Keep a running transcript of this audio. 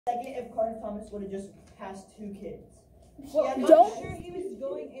Second, if Carter Thomas would have just passed 2 kids. Well, Yeah, I'm don't- sure he was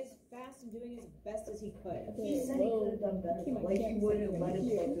going as fast and doing as best as he could. He said he could have done better. Like he wouldn't let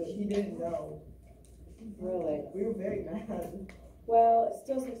himself do it. He didn't know. Really? We were very mad. Well, it's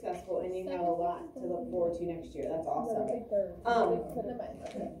still successful, and you have a lot to look forward to next year. That's awesome.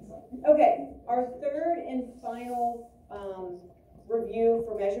 Okay, our third and final review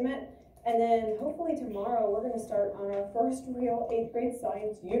for measurement, and then hopefully tomorrow we're going to start on our first real 8th grade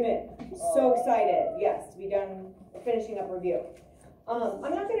science unit. So excited, yes, to be done finishing up review.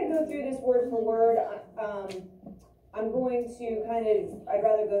 I'm not going to go through this word for word. I'm going to I'd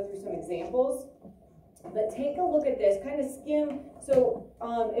rather go through some examples. But take a look at this, kind of skim. So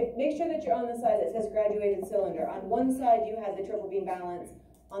make sure that you're on the side that says graduated cylinder. On one side you have the triple beam balance.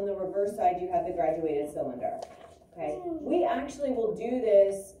 On the reverse side you have the graduated cylinder. Okay. We actually will do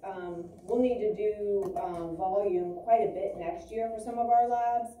this. We'll need to do volume quite a bit next year for some of our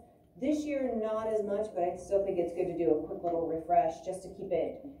labs. This year not as much, but I still think it's good to do a quick little refresh just to keep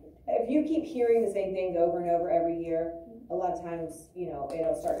it. If you keep hearing the same things over and over every year, a lot of times,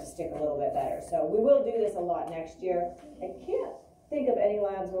 it'll start to stick a little bit better. So we will do this a lot next year. I can't think of any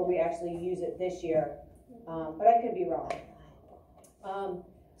labs where we actually use it this year, but I could be wrong.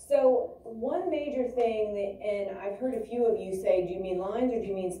 So one major thing, and I've heard a few of you say, do you mean lines or do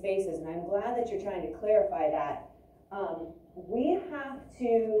you mean spaces? And I'm glad that you're trying to clarify that. We have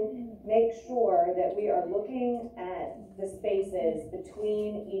to make sure that we are looking at the spaces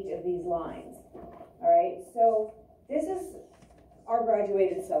between each of these lines. All right, so this is our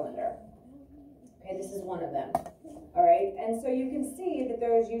graduated cylinder. Okay, this is one of them. All right, and so you can see that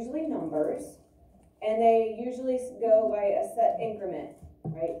there's usually numbers, and they usually go by a set increment.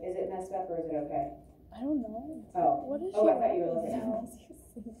 Right? Is it messed up or is it okay? I don't know. Oh, What is I thought you were looking at it.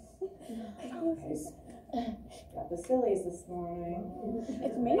 Okay. Got the sillies this morning.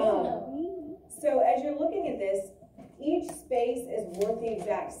 It's made So as you're looking at this, each space is worth the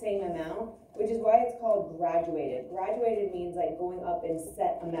exact same amount, which is why it's called graduated. Graduated means like going up in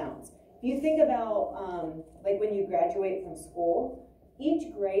set amounts. If you think about like when you graduate from school,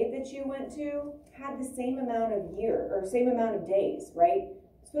 each grade that you went to had the same amount of same amount of days, right?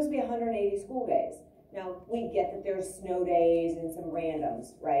 It's supposed to be 180 school days. Now, we get that there's snow days and some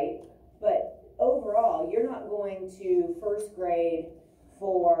randoms, right? But overall, you're not going to first grade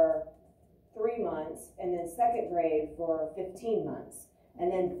for 3 months, and then second grade for 15 months,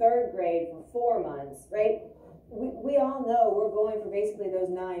 and then third grade for 4 months, right? We all know we're going for basically those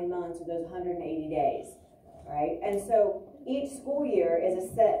 9 months or those 180 days, right? And so each school year is a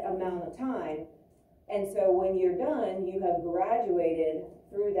set amount of time, and so when you're done, you have graduated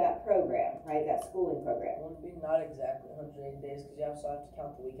through that program, right? That schooling program. It would be not exactly 180 days because you also have to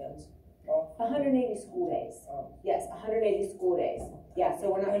count the weekends. 180 school days. Oh. Yes, 180 school days. Yeah,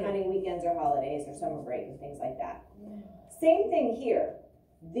 so we're not counting weekends or holidays or summer break and things like that. Same thing here.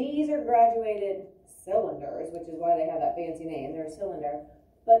 These are graduated cylinders, which is why they have that fancy name. They're a cylinder.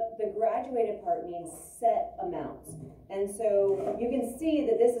 But the graduated part means set amounts. And so you can see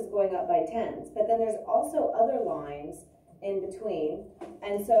that this is going up by tens, but then there's also other lines in between.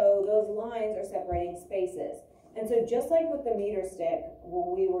 And so those lines are separating spaces. And so just like with the meter stick,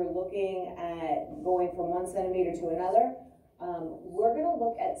 when we were looking at going from 1 centimeter to another, we're gonna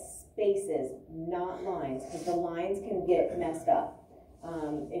look at spaces, not lines, because the lines can get messed up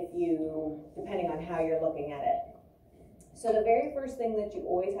depending on how you're looking at it. So the very first thing that you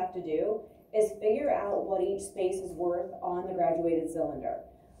always have to do is figure out what each space is worth on the graduated cylinder.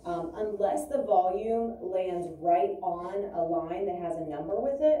 Unless the volume lands right on a line that has a number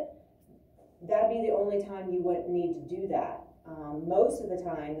with it, that'd be the only time you would need to do that. Most of the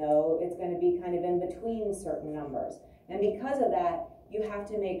time, though, it's going to be kind of in between certain numbers. And because of that, you have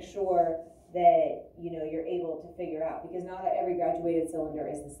to make sure that you're able to figure out, because not every graduated cylinder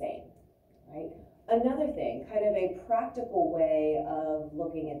is the same, right? Another thing, kind of a practical way of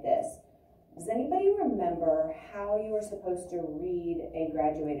looking at this. Does anybody remember how you were supposed to read a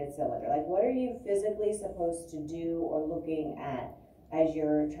graduated cylinder? Like, what are you physically supposed to do or looking at as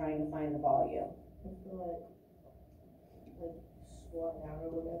you're trying to find the volume? I feel like squat down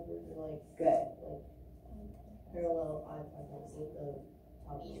or whatever, Good. Parallel eye contact with the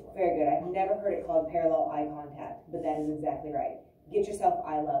top of the squat. Very good. I've never heard it called parallel eye contact, but that is exactly right. Get yourself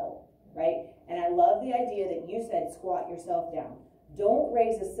eye level, right? And I love the idea that you said squat yourself down. Don't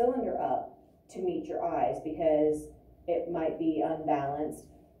raise the cylinder up to meet your eyes because it might be unbalanced,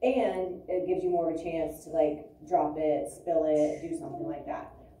 and it gives you more of a chance to drop it, spill it, do something like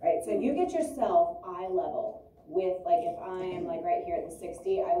that, right? So you get yourself eye level with, if I am right here at the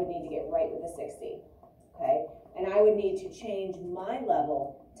 60, I would need to get right with the 60, okay? And I would need to change my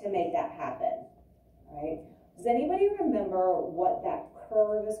level to make that happen, right? Does anybody remember what that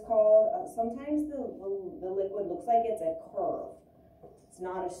curve is called? Sometimes the liquid looks like it's a curve. It's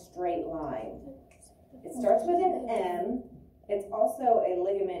not a straight line. It starts with an M. It's also a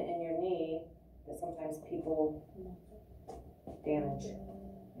ligament in your knee that sometimes people damage.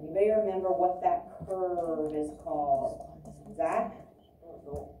 Anybody remember what that curve is called? Zach? I don't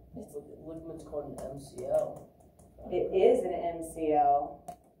know. Ligament's called an MCL. It is an MCL.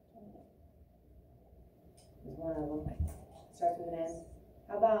 There's one of them. Starts with an M.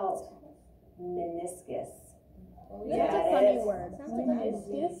 How about meniscus? That's a funny word.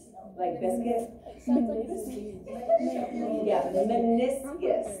 Meniscus? Like biscuit? Meniscus. Yeah,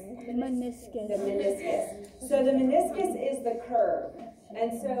 meniscus. The Meniscus. meniscus. So the meniscus is the curve.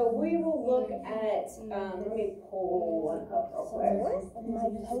 And so we will look at, let me pull one up real quick.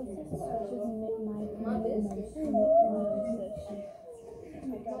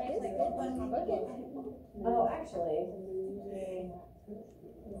 Oh, actually.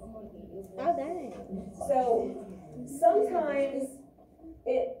 Oh, dang. So sometimes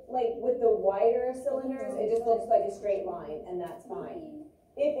it, like with the wider cylinders, it just looks like a straight line, and that's fine.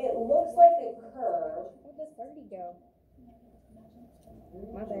 If it looks like a curve, Where does 30 go?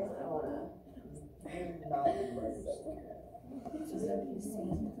 My bad. I wanna, Not let me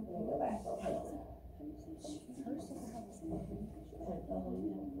go back real quick.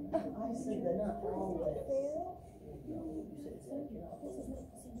 I said that not always.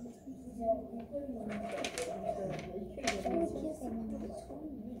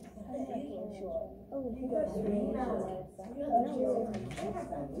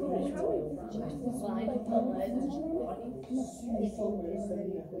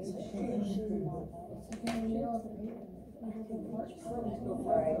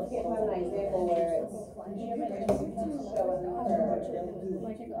 Alright, let's get one example where it's showing the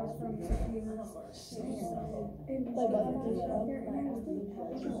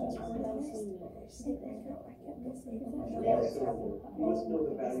curve. You must know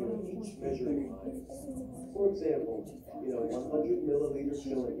the value of each measuring line. For example, in a 100 milliliter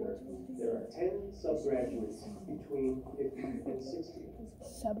cylinder, there are 10 subgraduates between 50 and 60.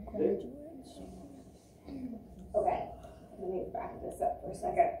 Subgraduates. Okay, let me back this up for a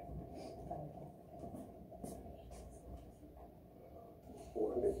second.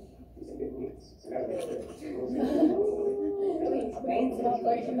 400. It's gotta be clear.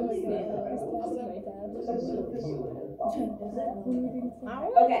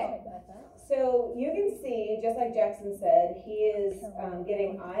 Okay, so you can see, just like Jackson said, he is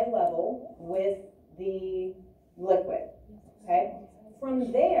getting eye level with the liquid, okay?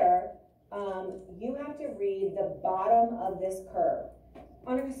 From there, you have to read the bottom of this curve.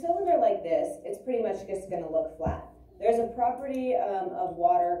 On a cylinder like this, it's pretty much just gonna look flat. There's a property of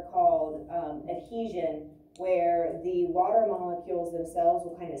water called adhesion, where the water molecules themselves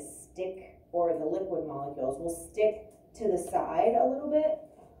will kind of stick, or the liquid molecules will stick to the side a little bit,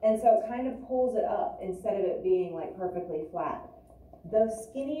 and so it kind of pulls it up instead of it being like perfectly flat. The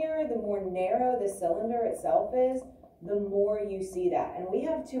skinnier, the more narrow the cylinder itself is, the more you see that. And we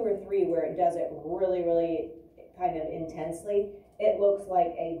have 2 or 3 where it does it really, really kind of intensely. It looks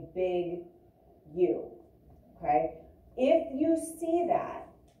like a big U, okay? If you see that,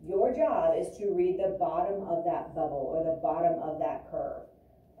 your job is to read the bottom of that bubble or the bottom of that curve,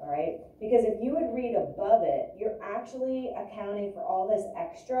 all right? Because if you would read above it, you're actually accounting for all this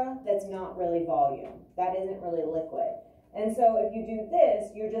extra that's not really volume. That isn't really liquid. And so if you do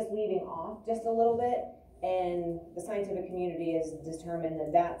this, you're just leaving off just a little bit, and the scientific community has determined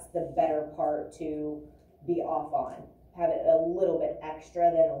that that's the better part to be off on. Have it a little bit extra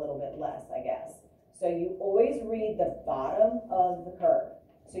than a little bit less, I guess. So you always read the bottom of the curve.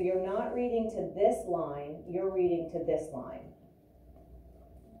 So you're not reading to this line, you're reading to this line.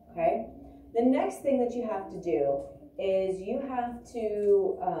 Okay? The next thing that you have to do is you have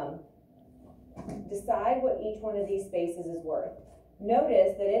to decide what each one of these spaces is worth.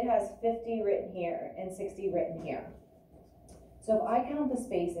 Notice that it has 50 written here and 60 written here. So if I count the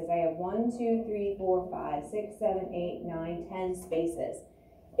spaces, I have 1, 2, 3, 4, 5, 6, 7, 8, 9, 10 spaces.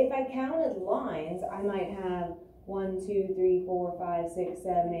 If I counted lines, I might have 1, 2, 3, 4, 5, 6,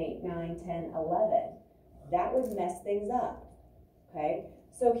 7, 8, 9, 10, 11. That would mess things up, okay?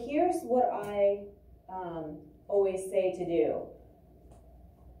 So here's what I always say to do.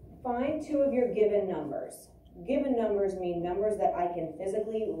 Find 2 of your given numbers. Given numbers mean numbers that I can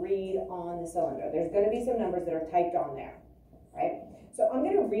physically read on the cylinder. There's going to be some numbers that are typed on there, right? So I'm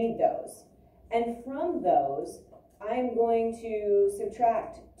going to read those. And from those, I'm going to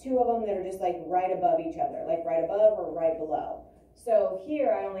subtract 2 of them that are just like right above each other, like right above or right below. So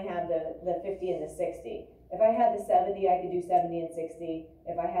here I only have the 50 and the 60. If I had the 70, I could do 70 and 60.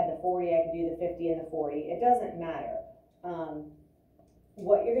 If I had the 40, I could do the 50 and the 40. It doesn't matter.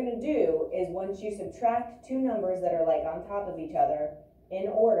 What you're going to do is once you subtract two numbers that are like on top of each other in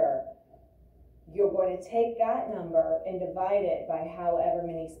order, you're going to take that number and divide it by however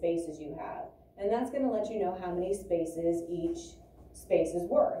many spaces you have. And that's going to let you know how many spaces each space is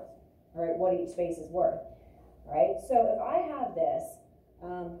worth, all right, what each space is worth, all right? So if I have this,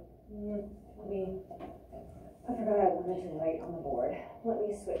 I forgot I wanted to write on the board. Let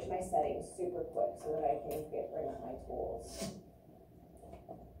me switch my settings super quick so that I can bring up my tools.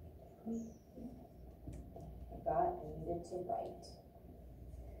 I needed to write.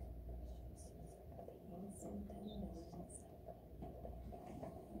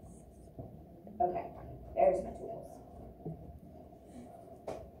 Okay, there's my tools.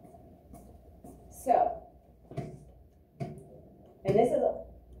 So, and this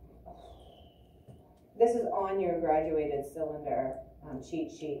is on your graduated cylinder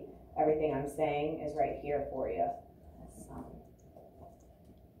cheat sheet. Everything I'm saying is right here for you.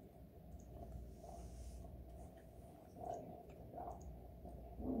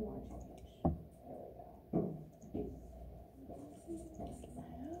 One more change. There we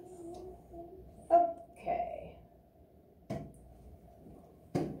go. Okay.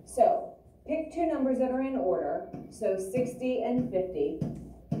 So, pick two numbers that are in order. So 60 and 50.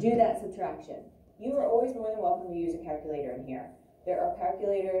 Do that subtraction. You are always more than welcome to use a calculator in here. There are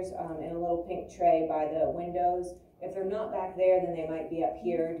calculators in a little pink tray by the windows. If they're not back there, then they might be up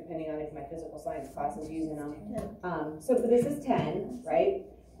here, depending on if my physical science class is using them. So this is 10, right?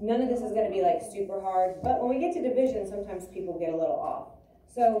 None of this is going to be like super hard, but when we get to division, sometimes people get a little off.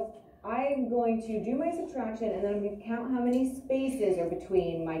 So I'm going to do my subtraction, and then I'm going to count how many spaces are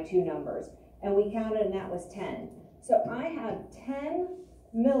between my two numbers. And we counted, and that was 10. So I have 10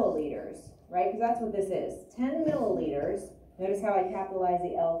 milliliters, right? Because that's what this is, 10 milliliters. Notice how I capitalize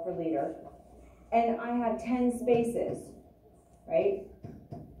the L for liter. And I have 10 spaces, right?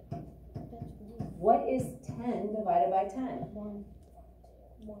 What is 10 divided by 10?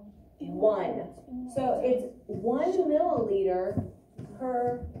 1. So it's 1 milliliter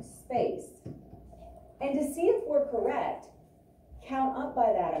per space. And to see if we're correct, count up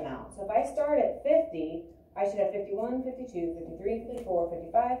by that amount. So if I start at 50, I should have 51, 52, 53, 54,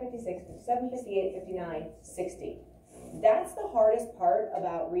 55, 56, 57, 58, 59, 60. That's the hardest part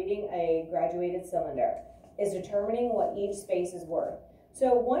about reading a graduated cylinder, is determining what each space is worth.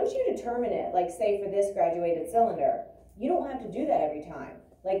 So once you determine it, like say for this graduated cylinder, you don't have to do that every time.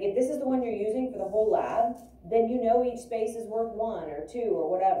 Like if this is the one you're using for the whole lab, then you know each space is worth 1 or 2 or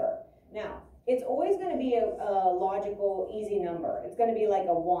whatever. Now, it's always going to be a logical, easy number. It's going to be like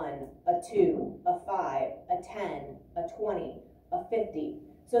a 1, a 2, a 5, a 10, a 20, a 50.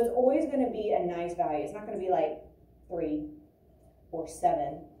 So it's always going to be a nice value. It's not going to be like 3 or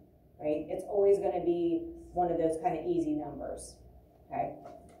 7, right? It's always going to be one of those kind of easy numbers, okay?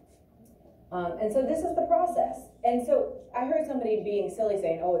 And so this is the process. And so I heard somebody being silly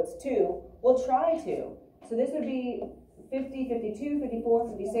saying, oh, it's 2. Well, try 2. So this would be 50, 52, 54,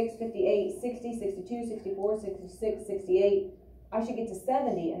 56, 58, 60, 62, 64, 66, 68. I should get to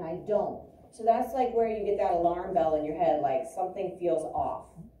 70, and I don't. So that's like where you get that alarm bell in your head, like something feels off,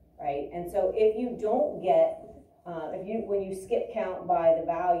 right? And so if you don't get, when you skip count by the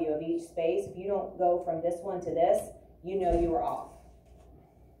value of each space, if you don't go from this one to this, you know you were off.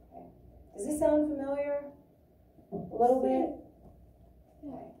 Okay. Does this sound familiar? A little bit?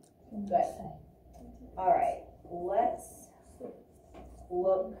 Okay. Good. All right. Let's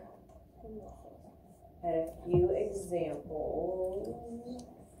look at a few examples.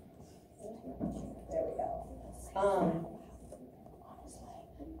 There we go.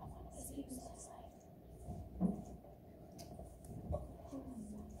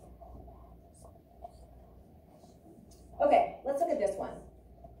 Okay, let's look at this one.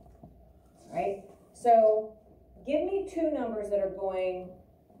 All right, so give me two numbers that are going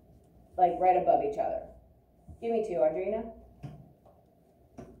like right above each other. Give me two, Audrina.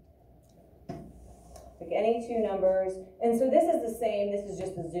 Pick any two numbers. And so this is the same, this is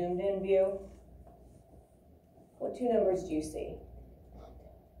just the zoomed in view. What two numbers do you see?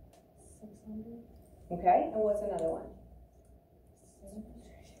 600. Okay, and what's another one?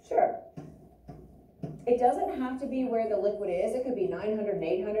 Sure. It doesn't have to be where the liquid is. It could be 900 and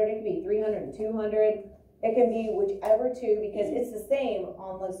 800. It could be 300 and 200. It can be whichever two, because it's the same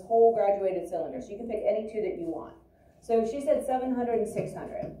on this whole graduated cylinder. So you can pick any two that you want. So she said 700 and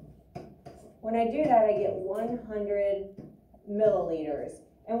 600. When I do that, I get 100 milliliters.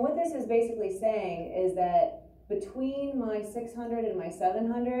 And what this is basically saying is that between my 600 and my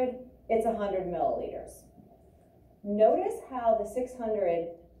 700, it's 100 milliliters. Notice how the 600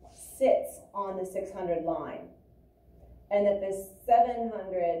 sits on the 600 line, and that the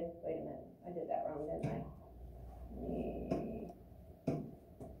 700, wait a minute, I did that wrong, didn't I?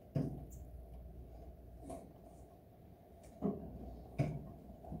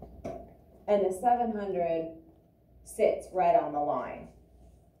 And the 700 sits right on the line,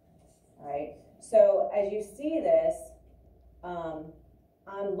 all right? So as you see this,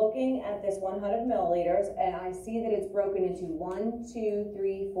 I'm looking at this 100 milliliters, and I see that it's broken into 1, 2,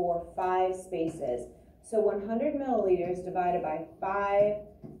 3, 4, 5 spaces. So 100 milliliters divided by 5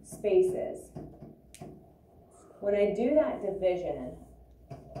 spaces. When I do that division,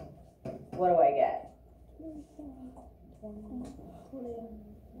 what do I get?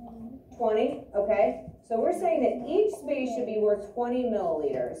 20, okay? So we're saying that each space should be worth 20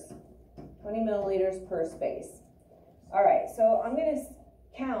 milliliters. 20 milliliters per space. All right, so I'm gonna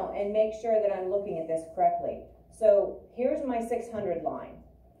count and make sure that I'm looking at this correctly. So here's my 600 line.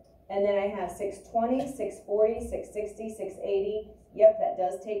 And then I have 620, 640, 660, 680. Yep, that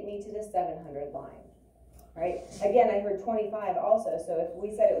does take me to the 700 line, right? Again, I heard 25 also, so if we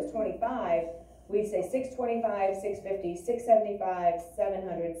said it was 25, we'd say 625, 650, 675,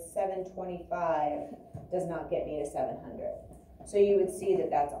 700, 725 does not get me to 700. So you would see that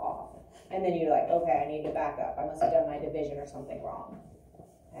that's off. And then you're like, okay, I need to back up. I must have done my division or something wrong,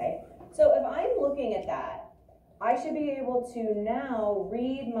 okay? So if I'm looking at that, I should be able to now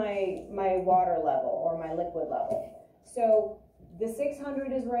read my water level or my liquid level. So the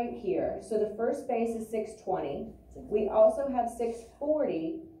 600 is right here. So the first space is 620. We also have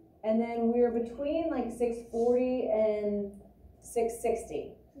 640, and then we're between like 640 and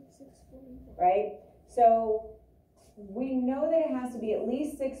 660, right? So we know that it has to be at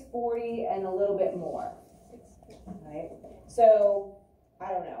least 640 and a little bit more, right? So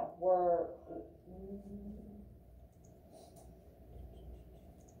I don't know, we're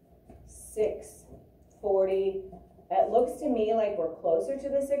 640. It looks to me like we're closer to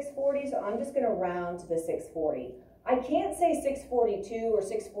the 640, so I'm just going to round to the 640. I can't say 642 or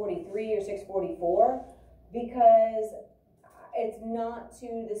 643 or 644 because it's not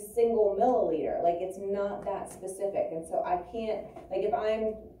to the single milliliter. Like, it's not that specific. And so I can't, like, if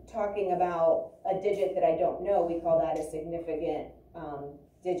I'm talking about a digit that I don't know, we call that a significant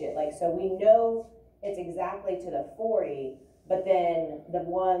digit. Like, so we know it's exactly to the 40, but then the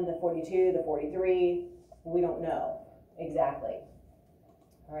 1, the 42, the 43, we don't know exactly.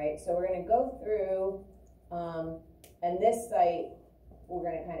 All right, so we're going to go through, and this site, we're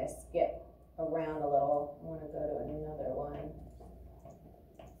going to kind of skip around a little. I want to go to another one.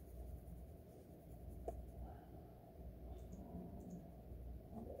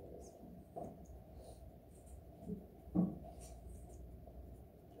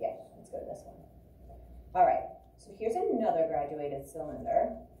 Yeah, let's go to this one. All right, so here's another graduated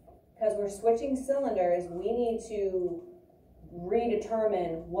cylinder. Because we're switching cylinders, we need to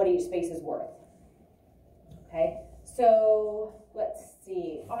redetermine what each space is worth. Okay, so let's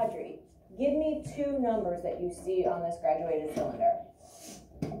see. Audrey, give me 2 numbers that you see on this graduated cylinder.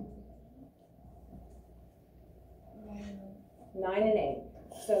 9 and 8.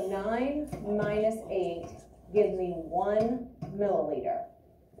 So 9 minus 8 gives me 1 milliliter,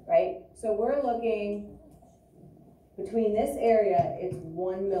 right? So we're looking between this area, it's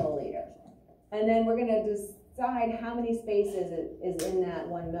 1 milliliter. And then we're going to decide how many spaces is in that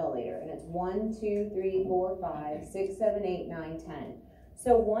 1 milliliter. And it's 1, 2, 3, 4, 5, 6, 7, 8, 9, 10.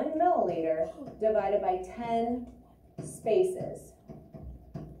 So 1 milliliter divided by 10 spaces.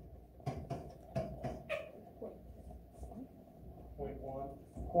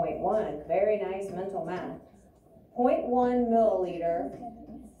 0.1. Very nice mental math. 0.1 milliliter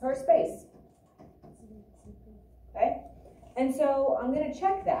per space. Okay? And so I'm going to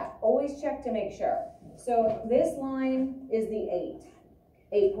check that. Always check to make sure. So this line is the 8.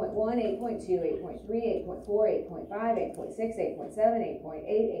 8.1, 8.2, 8.3, 8.4, 8.5, 8.6, 8.7,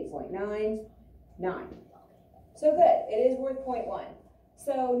 8.8, 8.9, 9. So good. It is worth 0.1.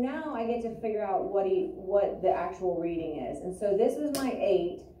 So now I get to figure out what the actual reading is. And so this is my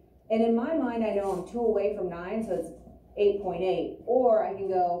 8. And in my mind, I know I'm 2 away from 9, so it's 8.8. Or I can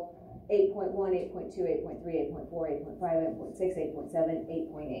go 8.1, 8.2, 8.3, 8.4, 8.5, 8.6, 8.7,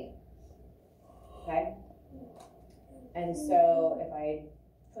 8.8. Okay? And so if I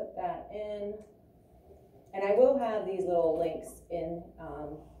put that in, and I will have these little links in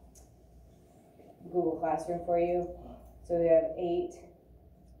Google Classroom for you. So we have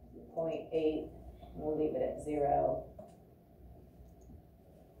 8.8, we'll leave it at 0.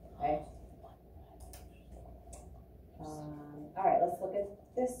 Okay? All right, let's look at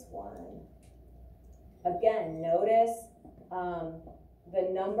this one. Again, notice the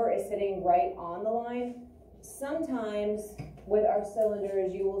number is sitting right on the line. Sometimes with our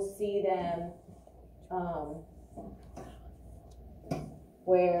cylinders, you will see them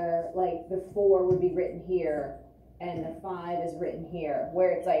where like the 4 would be written here and the 5 is written here,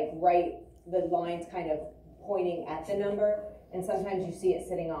 where it's like right, the line's kind of pointing at the number, and sometimes you see it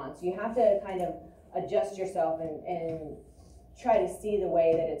sitting on. So you have to kind of adjust yourself and try to see the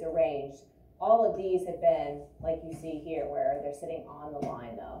way that it's arranged. All of these have been, like you see here, where they're sitting on the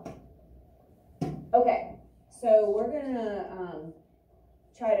line though. Okay, so we're gonna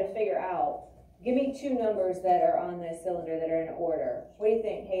try to figure out, give me 2 numbers that are on this cylinder that are in order. What do you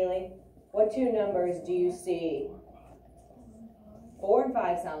think, Haley? What 2 numbers do you see? 4 and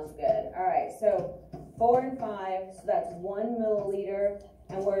 5 sounds good. All right, so 4 and 5, so that's 1 milliliter,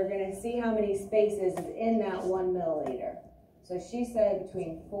 and we're gonna see how many spaces is in that 1 milliliter. So she said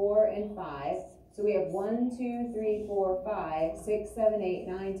between 4 and 5. So we have 1, 2, 3, 4, 5, 6, 7, 8,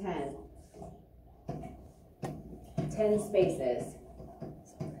 9, 10. 10 spaces.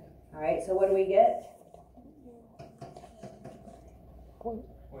 All right, so what do we get?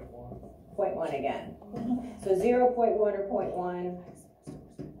 0.1 again. So 0.1 or 0.1.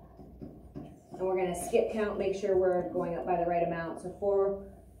 And we're going to skip count, make sure we're going up by the right amount. So 4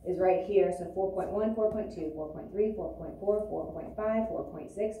 is right here. So 4.1, 4.2, 4.3, 4.4, 4.5,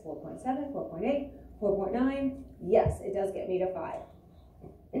 4.6, 4.7, 4.8, 4.9. Yes, it does get me to 5.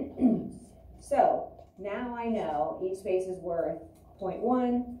 So now I know each space is worth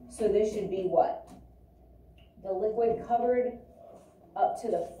 0.1. So this should be what? The liquid covered up to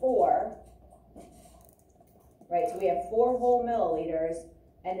the 4. Right, so we have 4 whole milliliters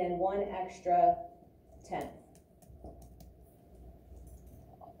and then 1 extra 10.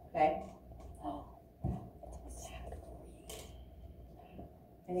 Okay?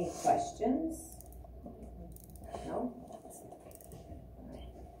 Any questions? No?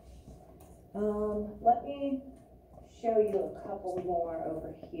 Let me show you a couple more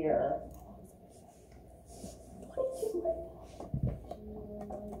over here.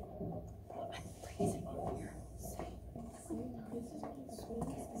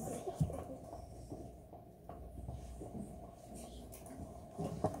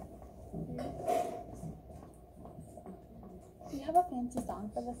 Do you have a fancy song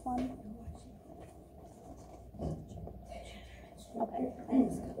for this one? Okay.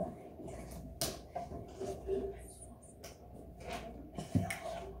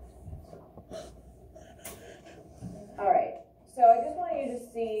 All right, so I just want you to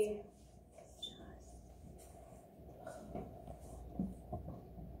see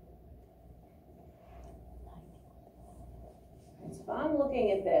so if I'm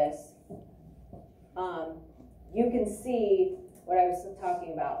looking at this, you can see what I was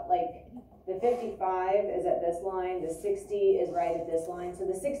talking about. Like the 55 is at this line, the 60 is right at this line. So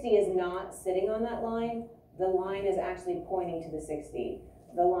the 60 is not sitting on that line. The line is actually pointing to the 60.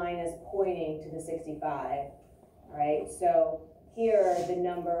 The line is pointing to the 65. All right, so here the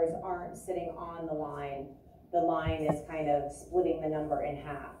numbers aren't sitting on the line. The line is kind of splitting the number in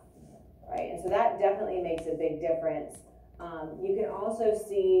half, right? And so that definitely makes a big difference. You can also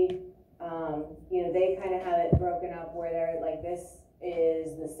see, you know, they kind of have it broken up where they're like, this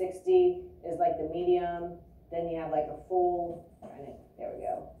is the 60 is like the medium. Then you have like a full, there we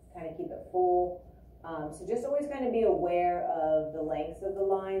go, kind of keep it full. So just always kind of be aware of the lengths of the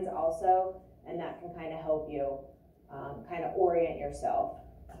lines also, and that can kind of help you kind of orient yourself.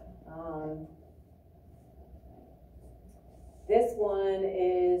 This one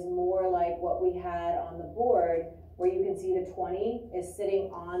is more like what we had on the board, where you can see the 20 is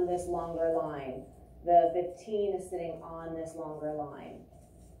sitting on this longer line. The 15 is sitting on this longer line.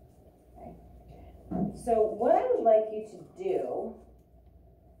 Okay. So what I would like you to do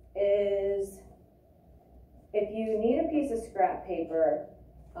is, if you need a piece of scrap paper,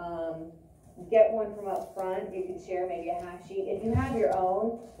 get one from up front. You can share maybe a half sheet. If you have your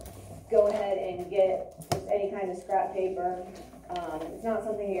own, go ahead and get just any kind of scrap paper. It's not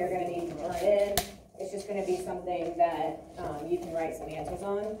something you're going to need to turn in. It's just going to be something that you can write some answers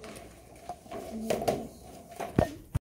on.